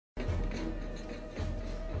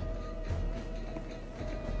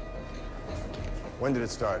When did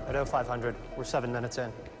it start? At 0500. We're 7 minutes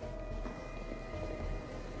in.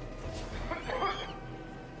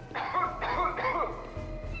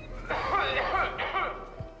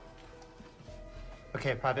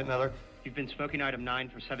 Okay, Private Miller. You've been smoking item 9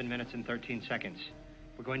 for 7 minutes and 13 seconds.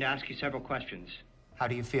 We're going to ask you several questions. How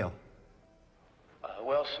do you feel?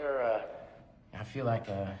 Well, sir, I feel like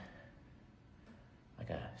a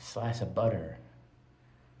slice of butter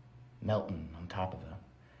melting on top of a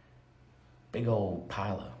big old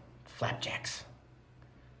pile of flapjacks.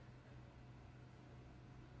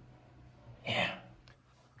 Yeah.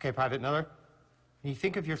 Okay, Private Miller. When you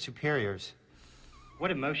think of your superiors,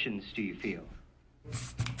 what emotions do you feel?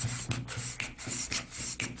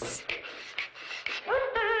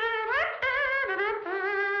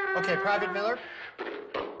 Okay, Private Miller.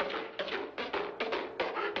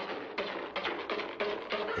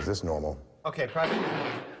 Is this normal? Okay, Private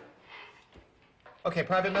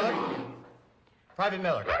Miller. Private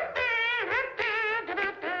Miller.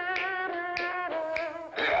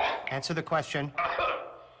 Answer the question.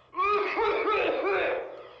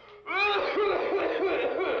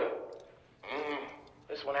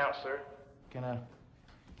 This one out, sir. Can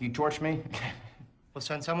you torch me? We'll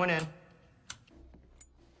send someone in.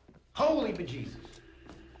 Holy bejesus.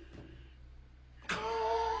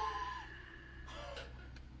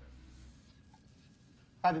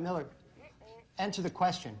 Private Miller, answer the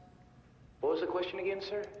question. What was the question again,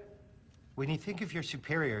 sir? When you think of your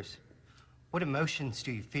superiors, what emotions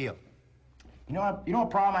do you feel? You know what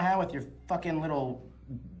problem I have with your fucking little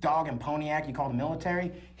dog and pony act you call the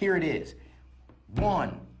military? Here it is.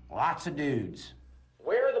 1, lots of dudes.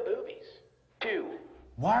 Where are the boobies? 2,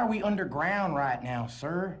 why are we underground right now,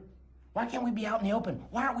 sir? Why can't we be out in the open?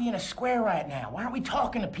 Why aren't we in a square right now? Why aren't we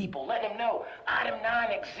talking to people, letting them know item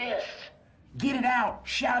 9 exists? Get it out,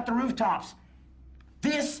 shout at the rooftops.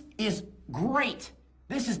 This is great.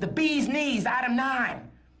 This is the bee's knees, item 9.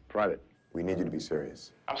 Private, we need you to be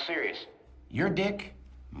serious. I'm serious. Your dick,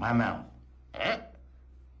 my mouth.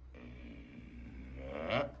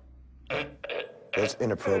 That's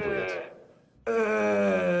inappropriate.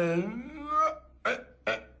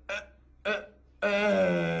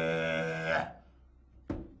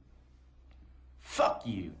 Fuck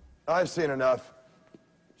you. I've seen enough.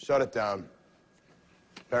 Shut it down.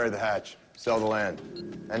 Bury the hatch, sell the land,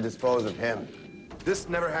 and dispose of him. This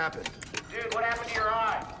never happened. Dude, what happened to your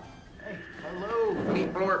eye? Hey, hello.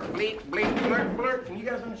 Bleep, blurp, bleep, bleep, blurp, blurp. Can you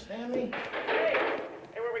guys understand me? Hey,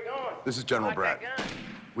 where we going? This is General Brad.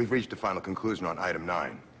 We've reached a final conclusion on item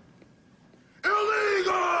 9.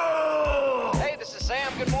 Illegal! Hey, this is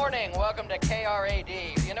Sam. Good morning. Welcome to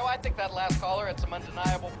KRAD. You know, I think that last caller had some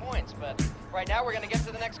undeniable points, but right now we're going to get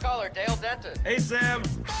to the next caller, Dale Denton. Hey, Sam.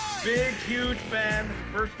 Big, huge fan.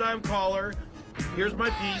 First-time caller. Here's my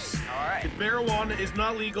piece. All right. If marijuana is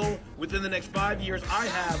not legal within the next 5 years, I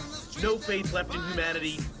have no faith left in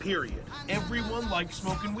humanity, period. Everyone likes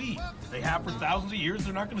smoking weed. They have for thousands of years.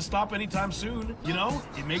 They're not going to stop anytime soon. You know,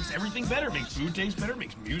 it makes everything better. It makes food taste better. It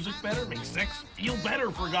makes music better. It makes sex feel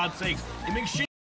better, for God's sakes. It makes shit